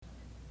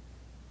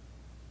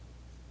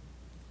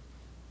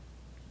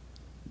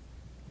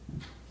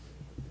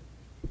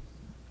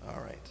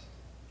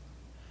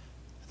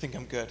think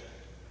I'm good.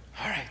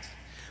 All right.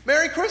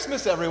 Merry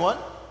Christmas, everyone.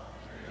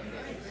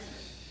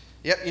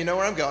 Yep, you know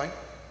where I'm going.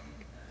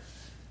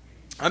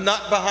 I'm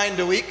not behind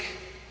a week.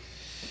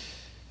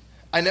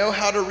 I know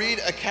how to read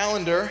a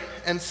calendar,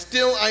 and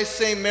still I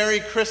say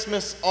Merry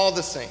Christmas all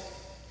the same.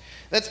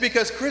 That's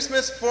because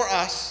Christmas for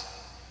us,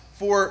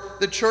 for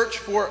the church,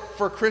 for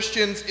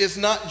Christians, is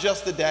not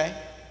just a day,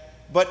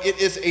 but it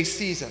is a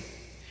season.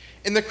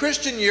 In the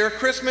Christian year,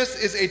 Christmas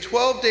is a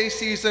 12-day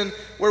season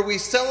where we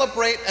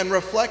celebrate and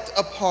reflect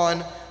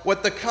upon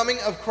what the coming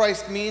of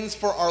Christ means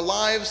for our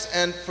lives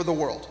and for the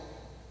world.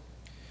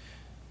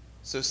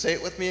 So say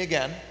it with me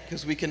again,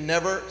 because we can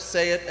never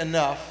say it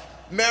enough.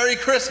 Merry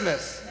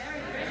Christmas!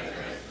 Merry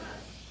Christmas!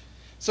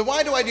 So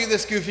why do I do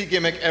this goofy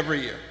gimmick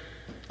every year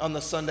on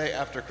the Sunday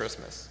after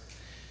Christmas?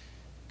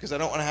 Because I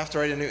don't want to have to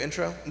write a new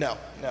intro? No,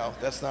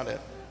 that's not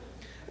it.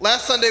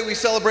 Last Sunday, we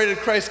celebrated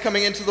Christ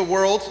coming into the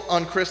world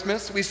on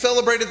Christmas. We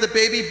celebrated the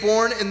baby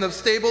born in the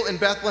stable in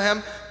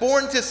Bethlehem,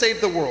 born to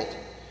save the world.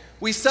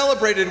 We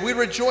celebrated, we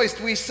rejoiced,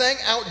 we sang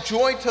out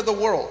joy to the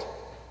world.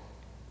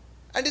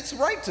 And it's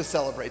right to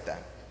celebrate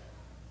that.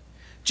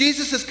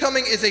 Jesus'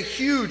 coming is a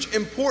huge,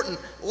 important,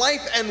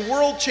 life and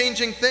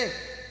world-changing thing.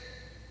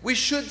 We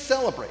should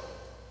celebrate.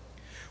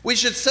 We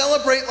should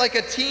celebrate like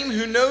a team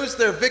who knows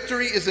their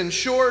victory is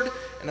ensured,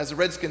 and as a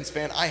Redskins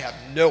fan, I have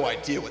no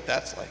idea what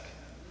that's like.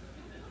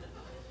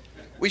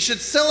 We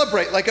should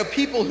celebrate like a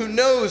people who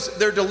knows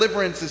their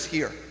deliverance is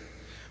here.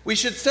 We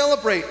should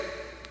celebrate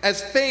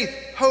as faith,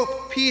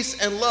 hope,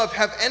 peace, and love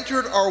have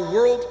entered our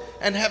world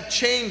and have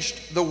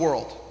changed the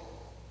world.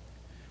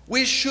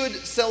 We should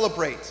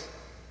celebrate,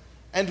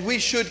 and we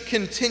should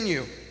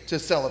continue to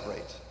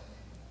celebrate.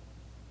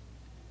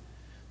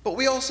 But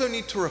we also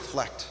need to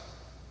reflect.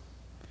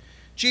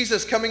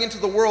 Jesus coming into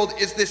the world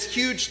is this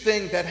huge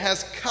thing that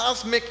has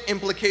cosmic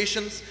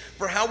implications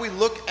for how we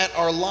look at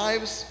our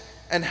lives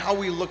and how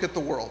we look at the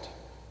world.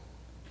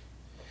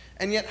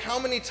 And yet, how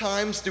many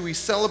times do we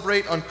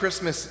celebrate on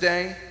Christmas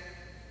Day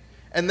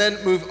and then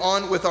move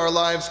on with our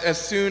lives as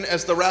soon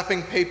as the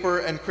wrapping paper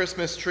and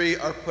Christmas tree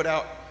are put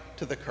out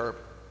to the curb?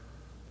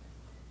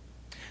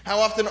 How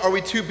often are we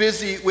too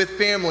busy with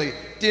family,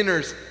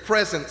 dinners,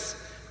 presents,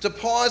 to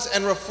pause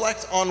and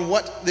reflect on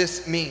what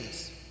this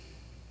means?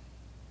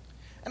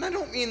 And I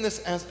don't mean this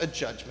as a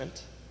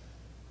judgment.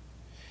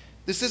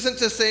 This isn't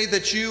to say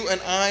that you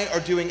and I are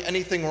doing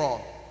anything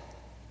wrong.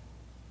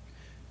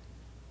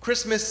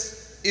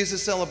 Christmas is a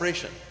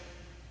celebration.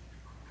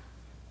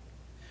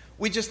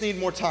 We just need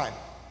more time.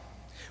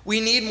 We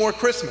need more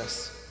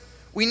Christmas.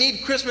 We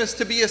need Christmas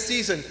to be a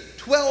season,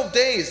 12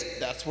 days,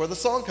 that's where the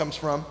song comes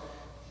from,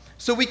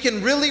 so we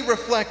can really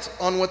reflect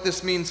on what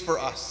this means for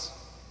us.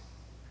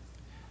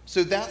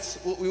 So that's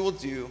what we will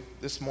do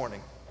this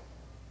morning.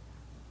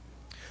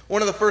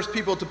 One of the first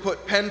people to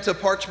put pen to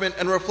parchment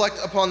and reflect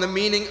upon the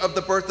meaning of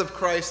the birth of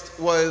Christ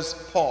was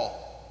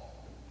Paul.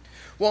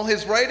 While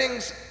his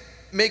writings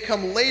may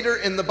come later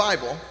in the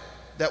Bible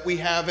that we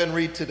have and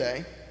read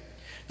today,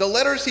 the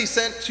letters he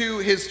sent to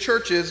his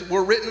churches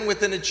were written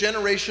within a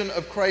generation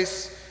of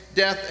Christ's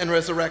death and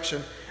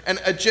resurrection,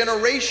 and a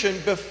generation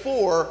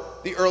before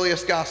the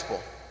earliest gospel.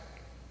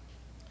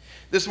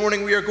 This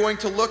morning we are going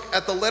to look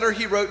at the letter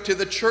he wrote to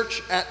the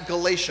church at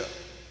Galatia.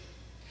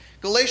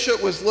 Galatia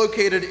was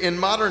located in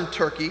modern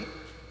Turkey,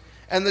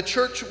 and the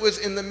church was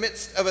in the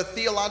midst of a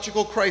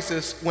theological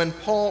crisis when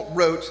Paul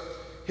wrote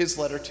his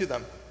letter to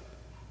them.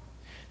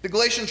 The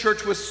Galatian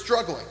church was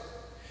struggling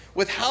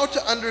with how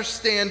to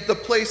understand the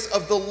place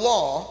of the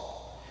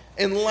law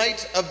in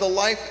light of the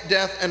life,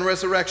 death, and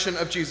resurrection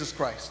of Jesus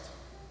Christ.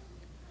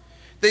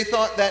 They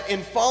thought that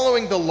in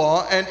following the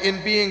law and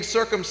in being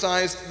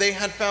circumcised, they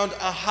had found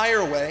a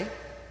higher way,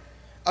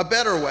 a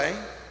better way,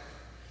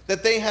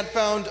 that they had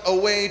found a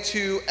way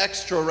to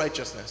extra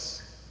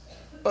righteousness.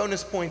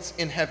 Bonus points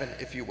in heaven,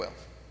 if you will.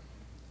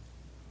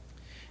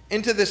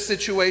 Into this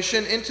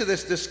situation, into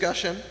this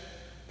discussion,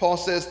 Paul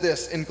says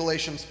this in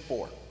Galatians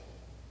 4.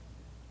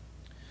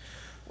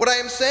 What I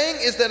am saying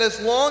is that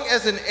as long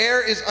as an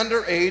heir is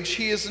under age,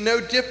 he is no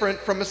different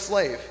from a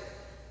slave,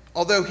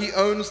 although he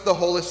owns the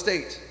whole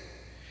estate.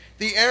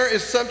 The heir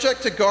is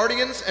subject to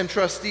guardians and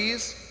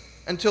trustees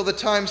until the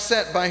time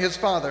set by his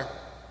father.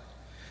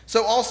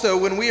 So also,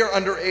 when we are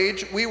under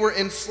age, we were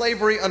in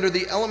slavery under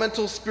the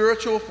elemental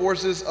spiritual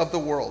forces of the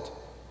world.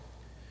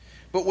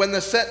 But when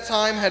the set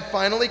time had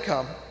finally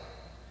come,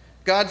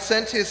 God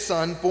sent his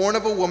Son, born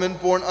of a woman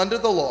born under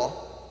the law,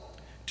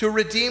 to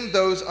redeem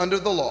those under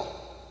the law,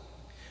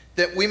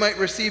 that we might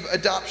receive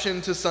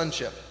adoption to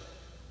sonship.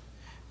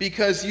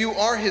 Because you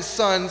are his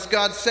sons,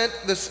 God sent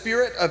the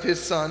Spirit of his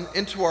Son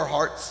into our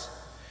hearts,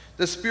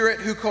 the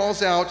Spirit who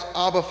calls out,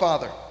 Abba,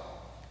 Father.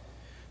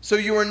 So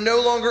you are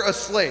no longer a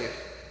slave,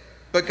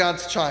 but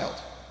God's child.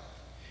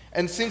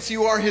 And since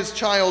you are his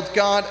child,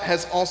 God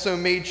has also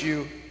made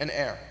you an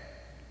heir.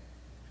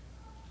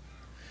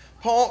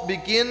 Paul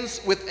begins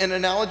with an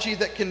analogy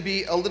that can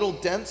be a little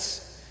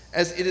dense,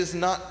 as it is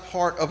not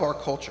part of our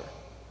culture.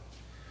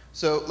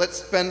 So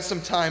let's spend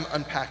some time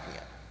unpacking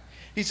it.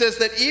 He says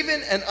that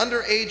even an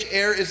underage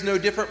heir is no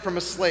different from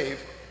a slave,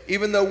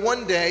 even though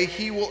one day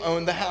he will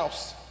own the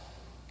house.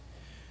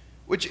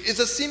 Which is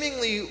a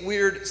seemingly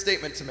weird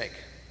statement to make.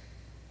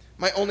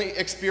 My only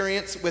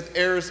experience with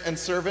heirs and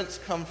servants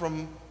come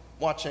from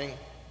watching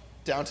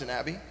Downton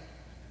Abbey.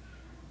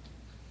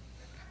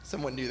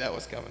 Someone knew that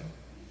was coming.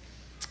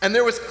 And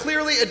there was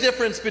clearly a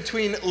difference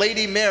between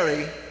Lady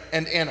Mary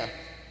and Anna.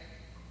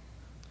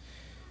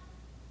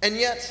 And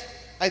yet,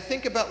 I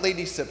think about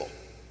Lady Sybil.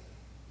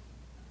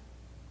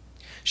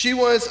 She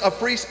was a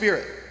free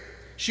spirit.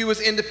 She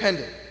was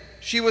independent.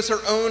 She was her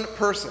own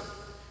person.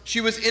 She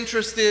was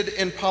interested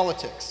in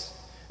politics.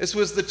 This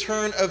was the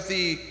turn of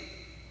the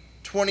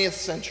 20th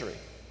century,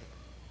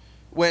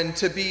 when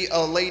to be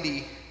a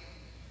lady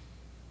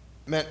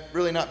meant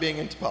really not being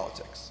into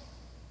politics.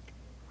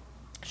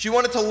 She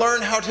wanted to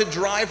learn how to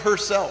drive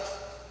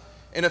herself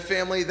in a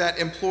family that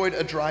employed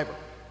a driver.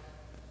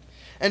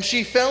 And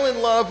she fell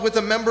in love with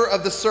a member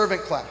of the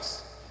servant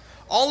class.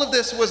 All of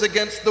this was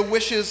against the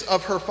wishes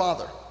of her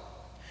father.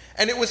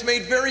 And it was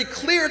made very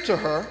clear to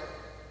her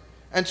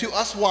and to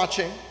us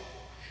watching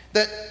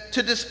that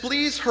to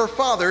displease her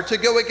father, to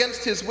go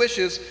against his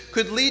wishes,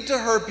 could lead to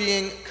her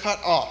being cut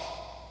off.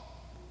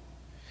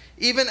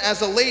 Even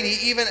as a lady,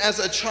 even as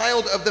a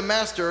child of the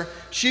master,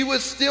 she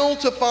was still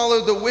to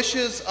follow the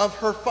wishes of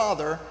her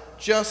father,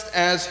 just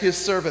as his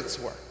servants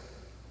were.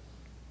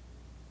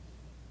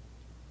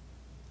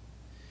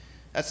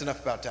 That's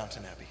enough about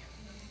Downton Abbey.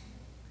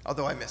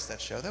 Although I missed that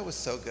show. That was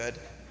so good.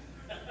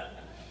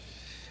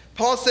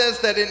 Paul says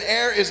that an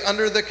heir is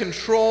under the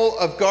control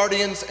of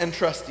guardians and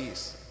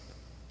trustees.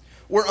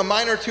 Were a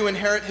minor to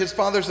inherit his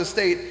father's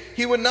estate,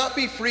 he would not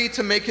be free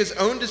to make his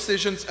own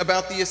decisions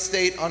about the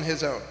estate on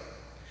his own.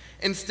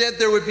 Instead,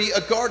 there would be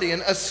a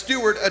guardian, a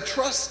steward, a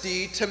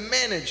trustee to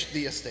manage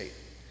the estate.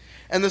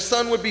 And the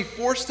son would be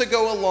forced to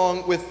go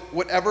along with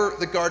whatever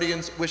the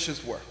guardian's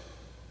wishes were.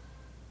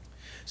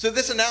 So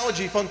this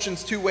analogy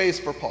functions two ways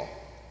for Paul.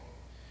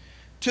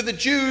 To the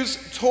Jews,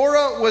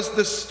 Torah was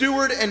the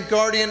steward and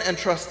guardian and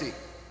trustee.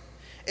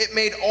 It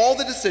made all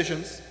the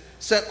decisions,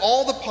 set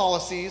all the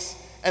policies,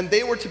 and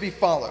they were to be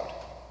followed.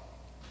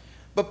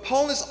 But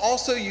Paul is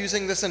also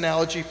using this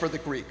analogy for the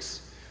Greeks,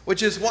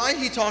 which is why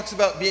he talks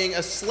about being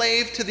a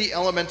slave to the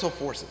elemental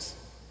forces.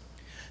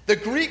 The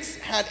Greeks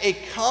had a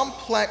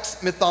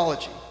complex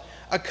mythology,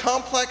 a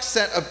complex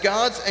set of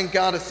gods and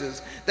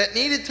goddesses that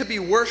needed to be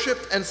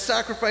worshipped and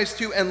sacrificed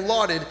to and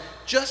lauded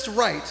just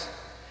right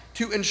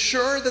to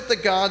ensure that the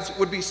gods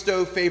would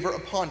bestow favor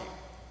upon you.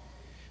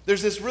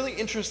 There's this really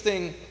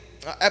interesting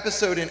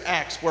episode in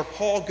Acts where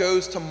Paul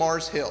goes to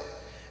Mars Hill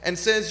and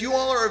says, "You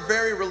all are a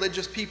very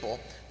religious people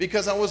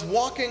because I was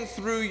walking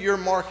through your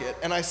market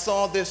and I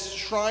saw this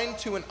shrine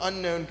to an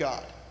unknown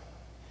god."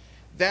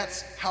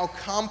 That's how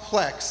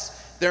complex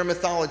their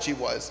mythology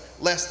was,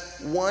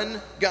 lest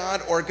one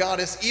god or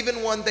goddess,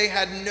 even one they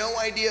had no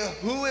idea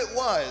who it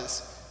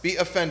was, be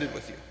offended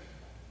with you.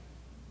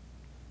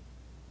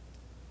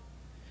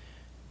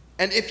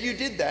 And if you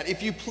did that,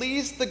 if you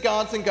pleased the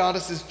gods and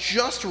goddesses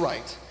just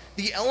right,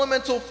 the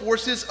elemental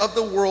forces of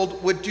the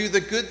world would do the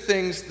good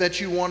things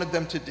that you wanted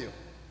them to do.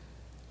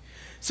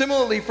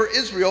 Similarly, for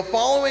Israel,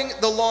 following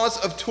the laws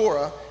of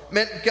Torah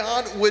meant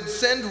God would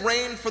send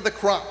rain for the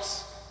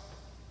crops.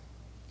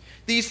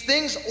 These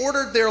things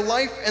ordered their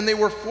life, and they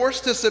were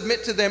forced to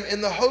submit to them in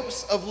the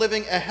hopes of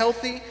living a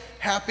healthy,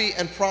 happy,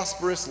 and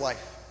prosperous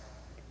life.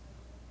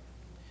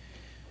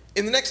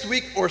 In the next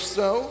week or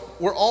so,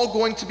 we're all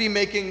going to be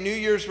making New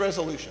Year's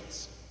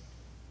resolutions.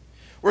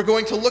 We're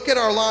going to look at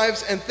our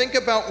lives and think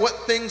about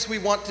what things we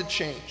want to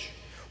change,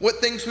 what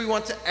things we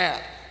want to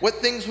add, what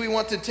things we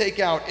want to take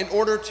out in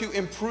order to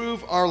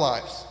improve our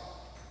lives.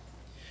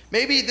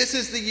 Maybe this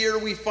is the year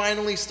we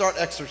finally start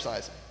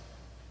exercising.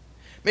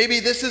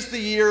 Maybe this is the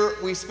year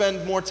we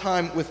spend more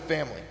time with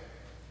family.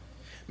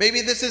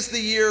 Maybe this is the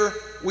year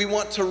we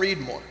want to read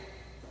more.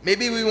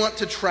 Maybe we want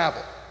to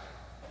travel.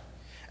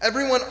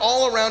 Everyone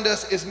all around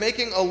us is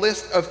making a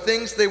list of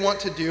things they want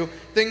to do,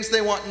 things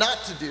they want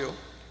not to do,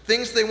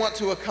 things they want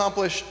to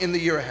accomplish in the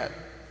year ahead.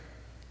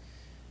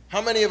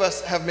 How many of us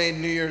have made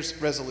New Year's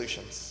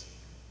resolutions?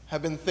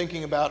 Have been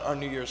thinking about our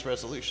New Year's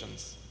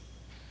resolutions?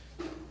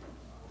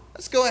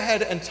 Let's go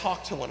ahead and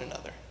talk to one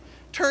another.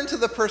 Turn to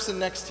the person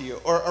next to you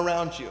or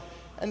around you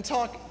and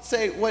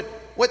say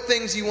what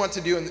things you want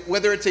to do, and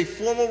whether it's a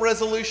formal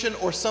resolution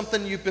or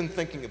something you've been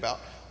thinking about.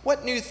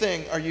 What new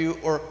thing are you,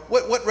 or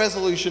what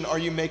resolution are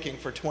you making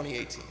for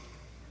 2018?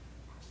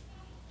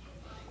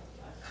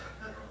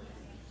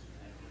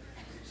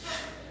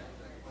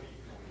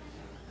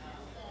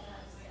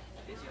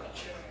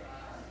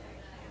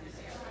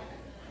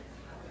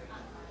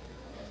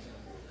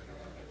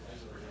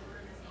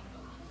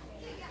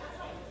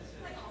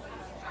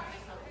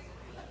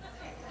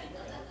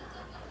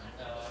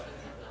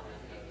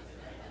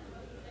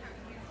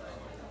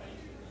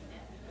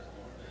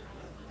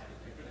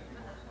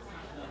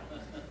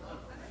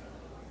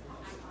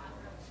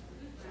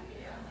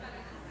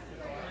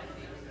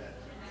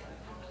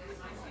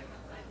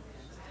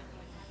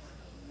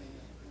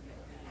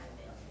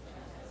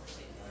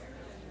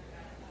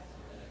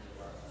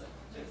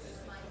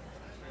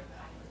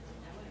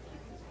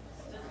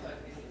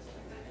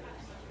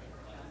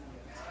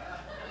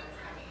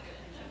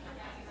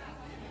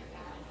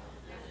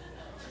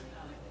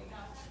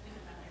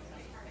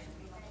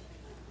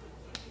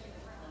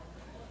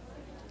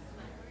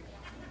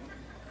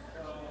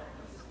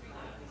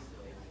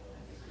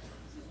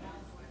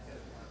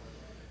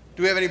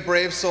 Do we have any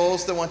brave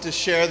souls that want to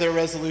share their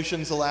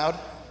resolutions aloud?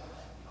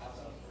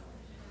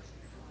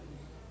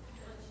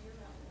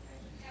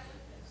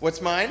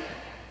 What's mine?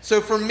 So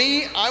for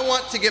me, I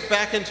want to get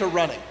back into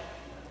running.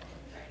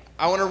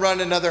 I want to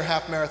run another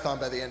half marathon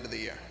by the end of the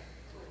year.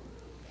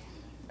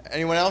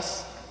 Anyone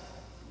else?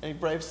 Any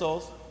brave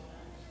souls?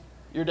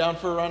 You're down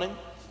for running?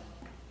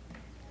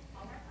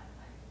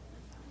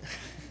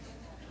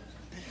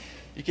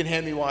 You can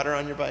hand me water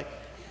on your bike.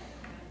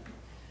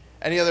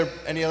 Any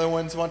other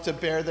ones want to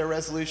bear their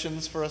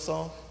resolutions for us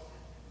all?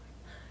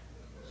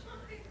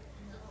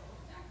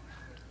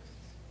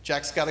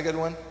 Jack's got a good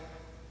one?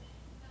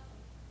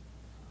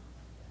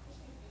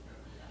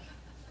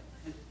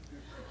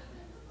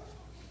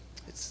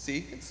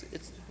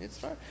 It's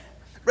fine.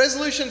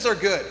 Resolutions are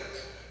good.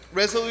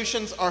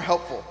 Resolutions are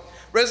helpful.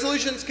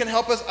 Resolutions can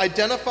help us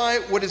identify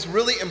what is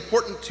really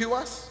important to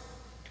us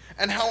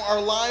and how our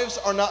lives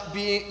are not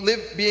being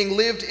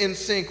lived in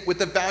sync with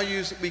the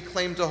values we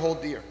claim to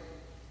hold dear.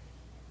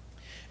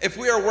 If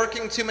we are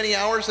working too many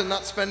hours and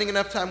not spending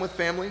enough time with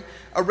family,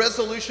 a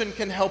resolution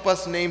can help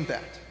us name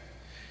that.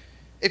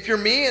 If you're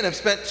me and have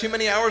spent too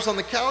many hours on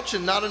the couch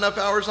and not enough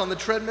hours on the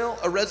treadmill,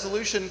 a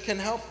resolution can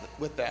help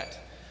with that.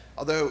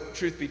 Although,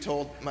 truth be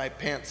told, my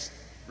pants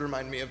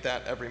remind me of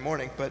that every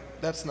morning, but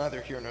that's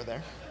neither here nor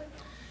there.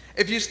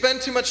 If you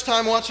spend too much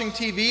time watching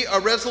TV,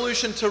 a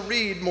resolution to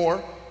read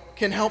more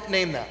can help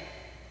name that.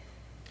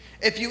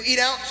 If you eat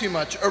out too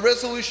much, a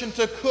resolution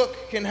to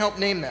cook can help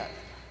name that.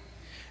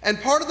 And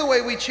part of the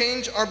way we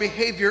change our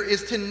behavior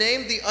is to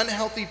name the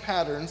unhealthy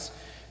patterns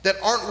that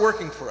aren't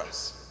working for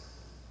us.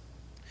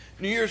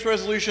 New Year's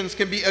resolutions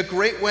can be a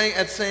great way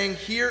at saying,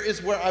 here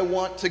is where I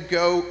want to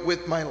go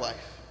with my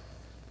life.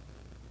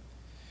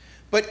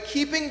 But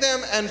keeping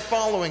them and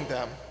following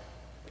them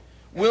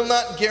will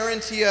not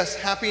guarantee us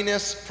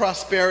happiness,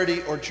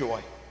 prosperity, or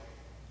joy.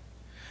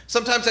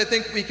 Sometimes I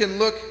think we can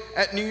look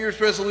at New Year's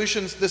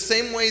resolutions the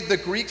same way the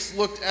Greeks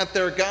looked at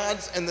their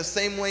gods and the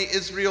same way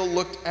Israel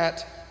looked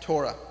at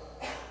Torah.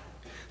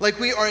 Like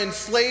we are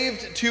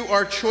enslaved to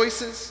our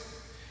choices,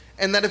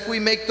 and that if we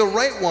make the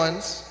right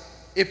ones,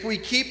 if we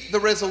keep the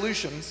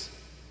resolutions,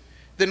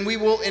 then we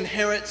will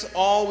inherit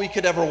all we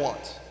could ever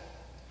want,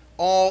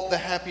 all the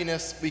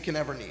happiness we can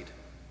ever need.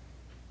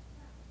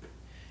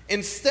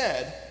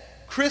 Instead,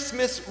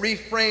 Christmas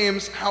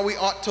reframes how we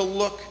ought to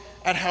look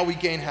at how we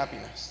gain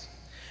happiness,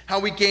 how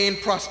we gain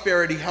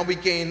prosperity, how we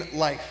gain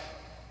life.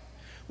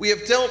 We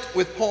have dealt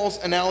with Paul's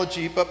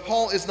analogy, but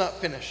Paul is not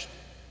finished.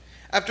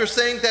 After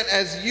saying that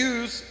as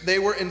youths they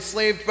were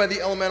enslaved by the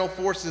elemental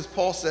forces,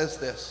 Paul says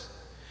this: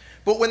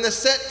 "But when the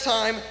set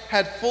time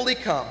had fully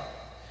come,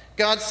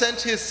 God sent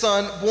his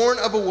Son, born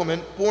of a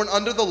woman, born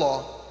under the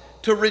law,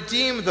 to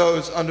redeem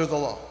those under the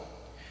law,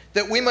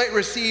 that we might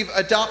receive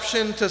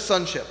adoption to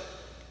sonship.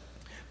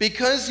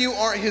 Because you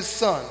are his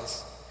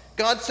sons,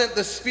 God sent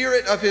the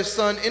Spirit of his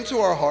Son into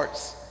our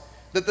hearts,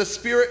 that the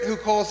Spirit who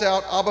calls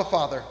out, Abba,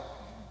 Father.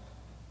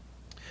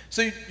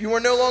 So you are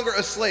no longer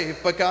a slave,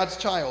 but God's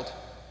child.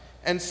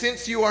 And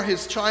since you are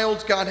his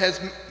child, God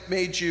has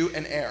made you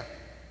an heir."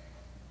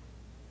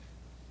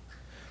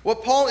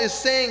 What Paul is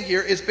saying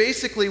here is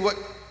basically what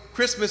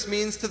Christmas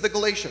means to the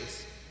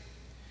Galatians,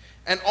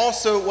 and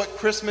also what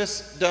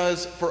Christmas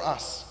does for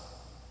us.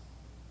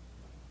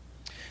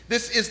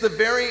 This is the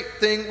very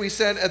thing we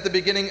said at the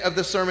beginning of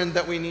the sermon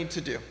that we need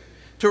to do,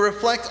 to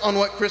reflect on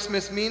what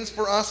Christmas means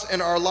for us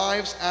and our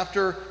lives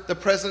after the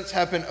presents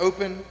have been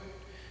opened,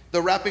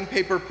 the wrapping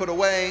paper put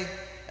away,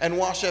 and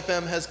Wash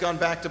FM has gone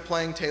back to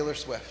playing Taylor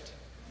Swift.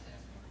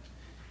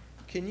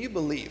 Can you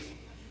believe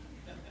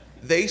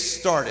they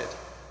started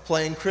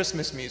playing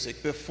Christmas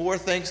music before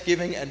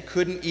Thanksgiving and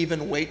couldn't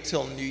even wait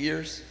till New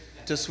Year's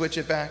to switch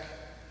it back?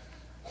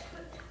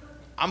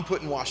 I'm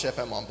putting Wash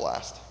FM on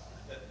blast.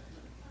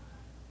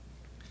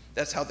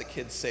 That's how the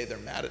kids say they're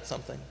mad at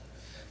something.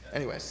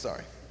 Anyway,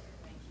 sorry.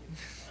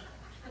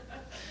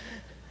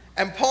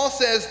 And Paul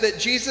says that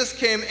Jesus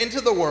came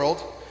into the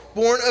world,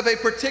 born of a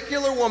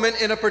particular woman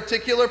in a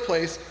particular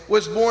place,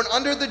 was born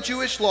under the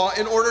Jewish law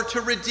in order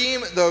to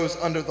redeem those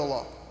under the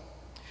law.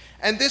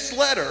 And this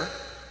letter,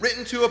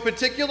 written to a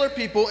particular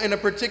people in a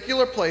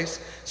particular place,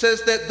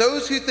 says that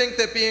those who think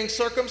that being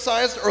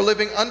circumcised or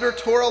living under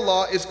Torah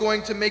law is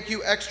going to make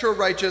you extra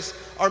righteous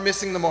are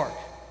missing the mark.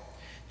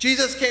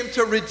 Jesus came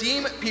to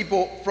redeem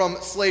people from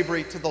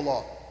slavery to the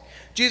law.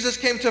 Jesus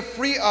came to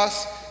free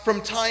us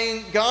from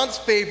tying God's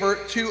favor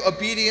to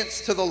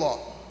obedience to the law.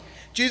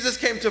 Jesus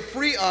came to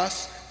free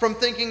us from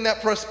thinking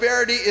that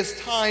prosperity is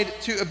tied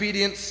to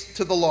obedience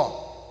to the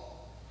law.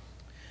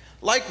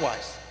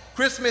 Likewise,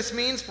 Christmas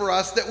means for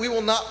us that we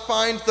will not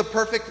find the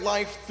perfect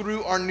life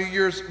through our New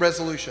Year's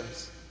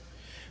resolutions.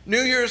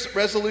 New Year's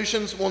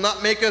resolutions will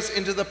not make us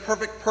into the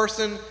perfect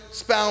person,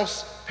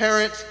 spouse,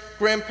 parent,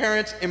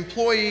 grandparent,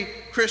 employee,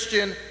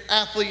 Christian,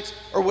 athlete,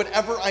 or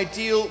whatever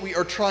ideal we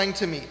are trying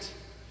to meet.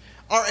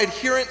 Our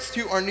adherence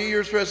to our New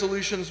Year's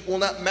resolutions will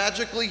not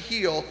magically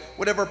heal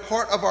whatever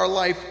part of our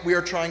life we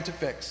are trying to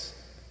fix.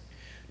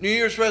 New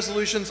Year's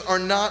resolutions are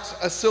not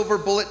a silver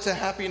bullet to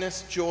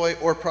happiness, joy,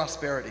 or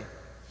prosperity.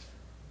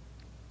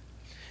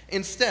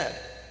 Instead,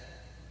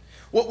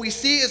 what we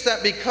see is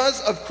that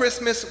because of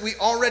Christmas, we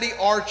already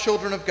are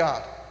children of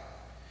God.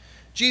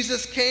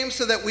 Jesus came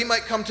so that we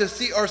might come to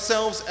see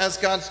ourselves as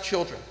God's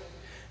children,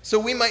 so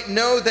we might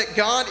know that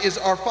God is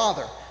our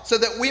Father, so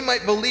that we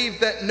might believe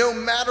that no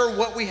matter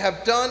what we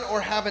have done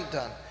or haven't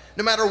done,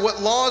 no matter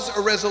what laws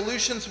or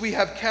resolutions we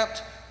have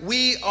kept,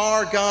 we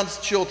are God's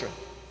children.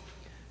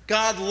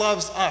 God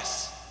loves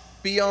us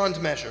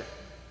beyond measure.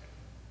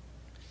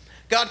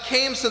 God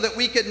came so that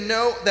we could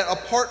know that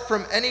apart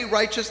from any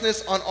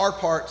righteousness on our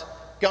part,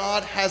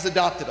 God has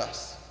adopted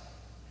us.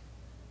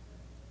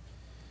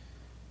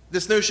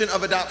 This notion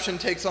of adoption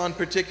takes on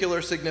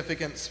particular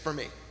significance for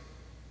me.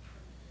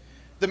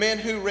 The man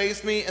who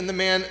raised me and the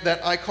man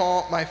that I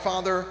call my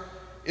father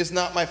is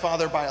not my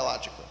father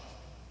biologically.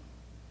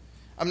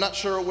 I'm not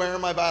sure where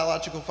my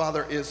biological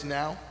father is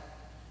now.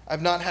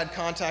 I've not had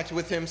contact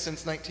with him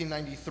since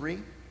 1993,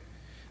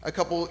 a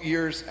couple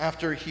years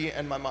after he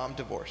and my mom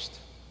divorced.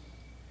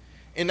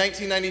 In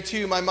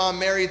 1992, my mom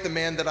married the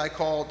man that I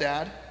call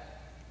Dad,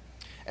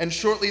 and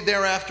shortly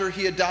thereafter,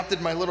 he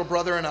adopted my little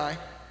brother and I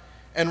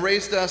and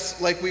raised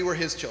us like we were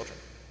his children.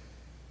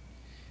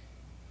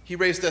 He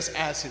raised us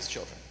as his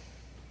children.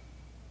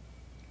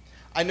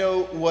 I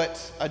know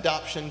what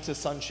adoption to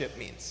sonship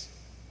means.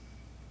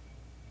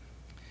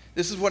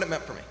 This is what it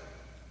meant for me.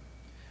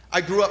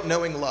 I grew up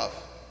knowing love.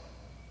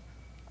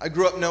 I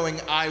grew up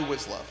knowing I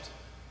was loved.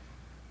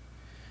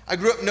 I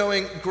grew up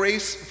knowing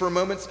grace for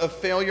moments of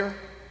failure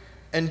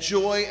and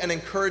joy and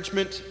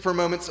encouragement for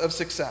moments of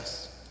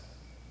success.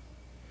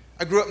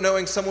 I grew up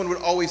knowing someone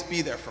would always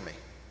be there for me.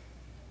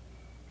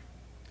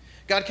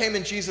 God came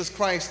in Jesus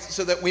Christ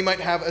so that we might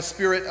have a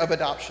spirit of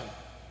adoption,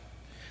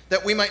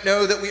 that we might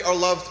know that we are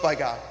loved by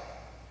God,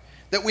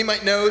 that we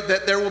might know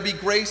that there will be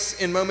grace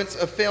in moments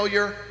of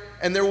failure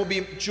and there will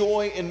be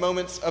joy in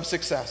moments of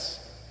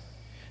success,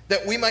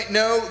 that we might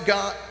know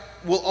God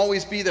will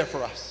always be there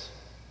for us,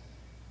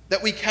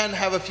 that we can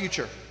have a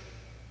future,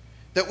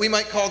 that we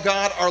might call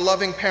God our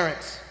loving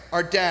parent,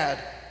 our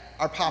dad,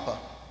 our papa.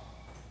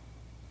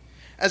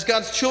 As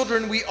God's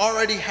children, we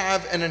already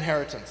have an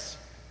inheritance.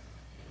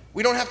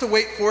 We don't have to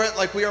wait for it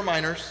like we are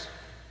minors.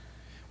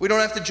 We don't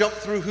have to jump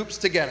through hoops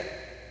to get it.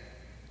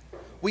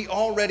 We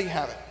already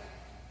have it.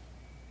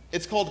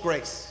 It's called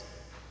grace.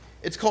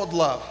 It's called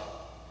love.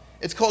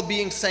 It's called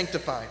being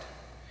sanctified.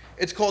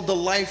 It's called the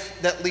life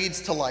that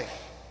leads to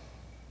life.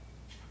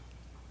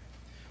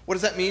 What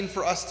does that mean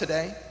for us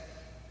today?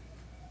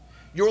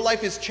 Your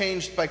life is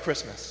changed by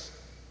Christmas.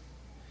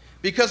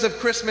 Because of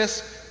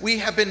Christmas, we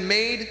have been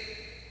made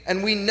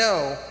and we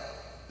know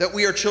that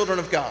we are children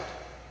of God.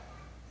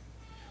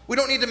 We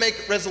don't need to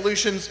make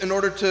resolutions in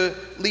order to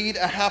lead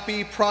a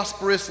happy,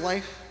 prosperous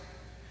life.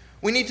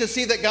 We need to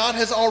see that God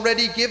has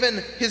already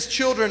given his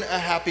children a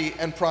happy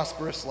and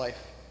prosperous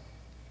life.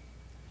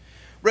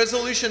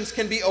 Resolutions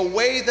can be a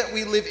way that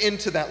we live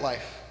into that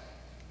life.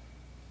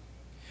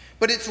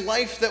 But it's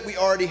life that we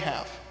already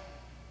have.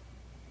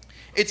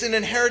 It's an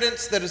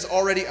inheritance that is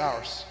already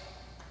ours.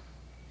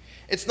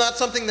 It's not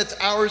something that's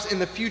ours in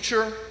the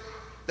future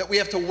that we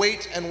have to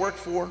wait and work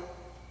for.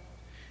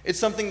 It's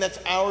something that's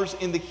ours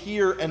in the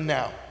here and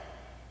now.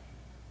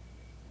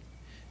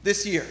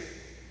 This year,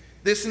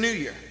 this new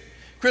year,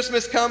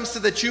 Christmas comes so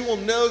that you will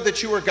know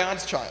that you are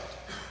God's child.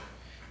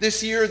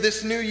 This year,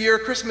 this new year,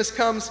 Christmas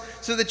comes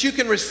so that you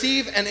can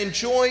receive and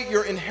enjoy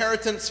your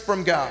inheritance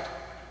from God.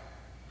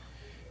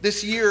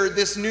 This year,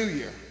 this new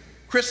year,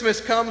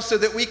 Christmas comes so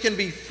that we can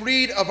be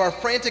freed of our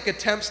frantic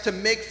attempts to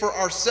make for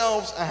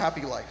ourselves a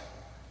happy life.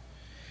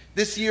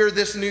 This year,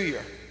 this new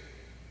year,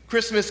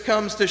 Christmas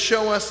comes to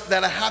show us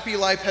that a happy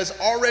life has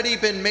already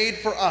been made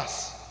for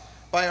us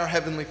by our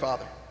Heavenly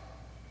Father.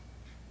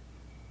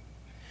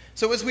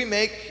 So as we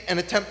make and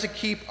attempt to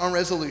keep our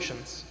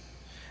resolutions,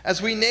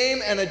 as we name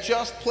and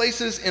adjust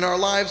places in our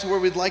lives where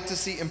we'd like to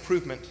see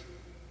improvement,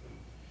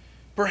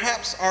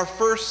 perhaps our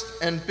first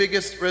and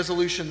biggest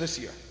resolution this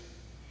year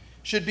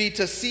should be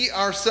to see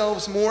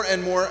ourselves more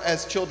and more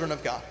as children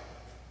of God.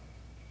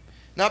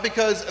 Not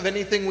because of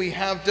anything we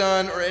have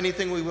done or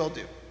anything we will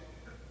do,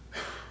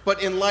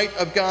 but in light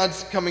of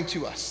God's coming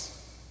to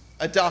us,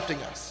 adopting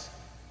us,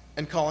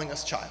 and calling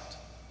us child.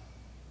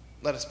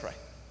 Let us pray.